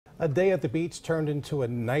A day at the beach turned into a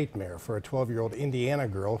nightmare for a 12-year-old Indiana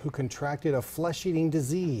girl who contracted a flesh-eating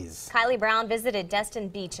disease. Kylie Brown visited Destin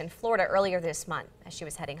Beach in Florida earlier this month. As she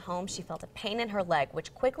was heading home, she felt a pain in her leg,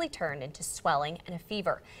 which quickly turned into swelling and a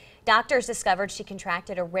fever. Doctors discovered she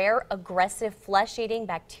contracted a rare, aggressive, flesh-eating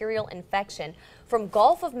bacterial infection from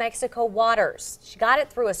Gulf of Mexico waters. She got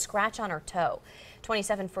it through a scratch on her toe.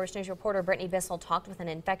 27 First News reporter Brittany Bissell talked with an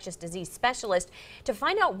infectious disease specialist to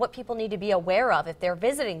find out what people need to be aware of if they're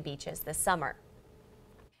visiting beaches this summer.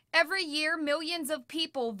 Every year, millions of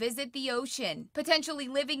people visit the ocean, potentially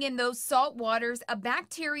living in those salt waters a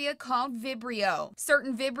bacteria called vibrio.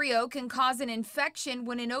 Certain vibrio can cause an infection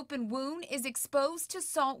when an open wound is exposed to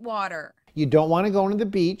salt water. You don't want to go into the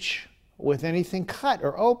beach with anything cut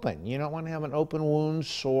or open. You don't want to have an open wound,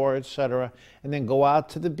 sore, etc. And then go out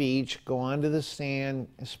to the beach, go onto the sand,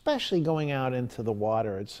 especially going out into the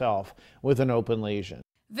water itself with an open lesion.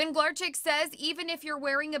 Vinglarchik says even if you're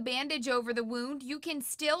wearing a bandage over the wound, you can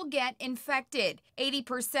still get infected.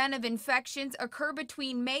 80% of infections occur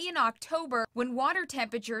between May and October when water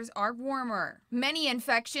temperatures are warmer. Many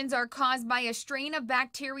infections are caused by a strain of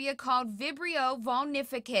bacteria called vibrio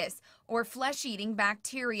vulnificus, or flesh-eating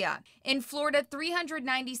bacteria. In Florida,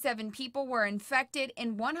 397 people were infected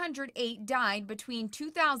and 108 died between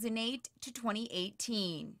 2008 to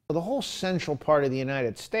 2018. The whole central part of the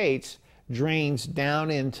United States drains down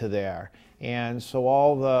into there, and so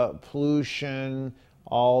all the pollution,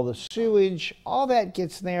 all the sewage, all that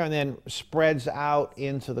gets there and then spreads out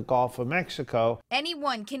into the Gulf of Mexico.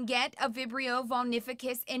 Anyone can get a vibrio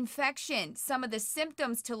vulnificus infection. Some of the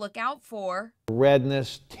symptoms to look out for: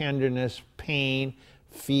 redness, tenderness, pain,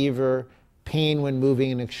 fever, pain when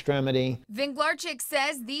moving an extremity. Vinglarchik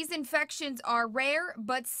says these infections are rare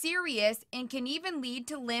but serious and can even lead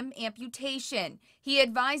to limb amputation. He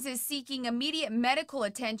advises seeking immediate medical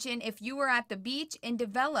attention if you are at the beach and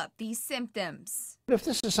develop these symptoms. If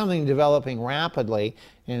this is something developing rapidly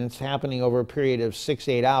and it's happening over a period of 6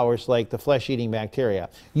 to 8 hours, like the flesh-eating bacteria,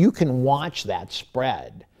 you can watch that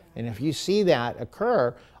spread. And if you see that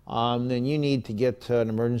occur, then you need to get to an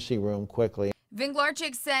emergency room quickly.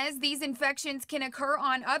 Vinglarchik says these infections can occur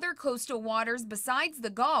on other coastal waters besides the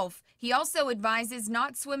Gulf. He also advises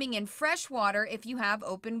not swimming in fresh water if you have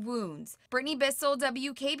open wounds. Brittany Bissell,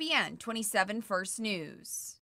 WKBN 27 First News.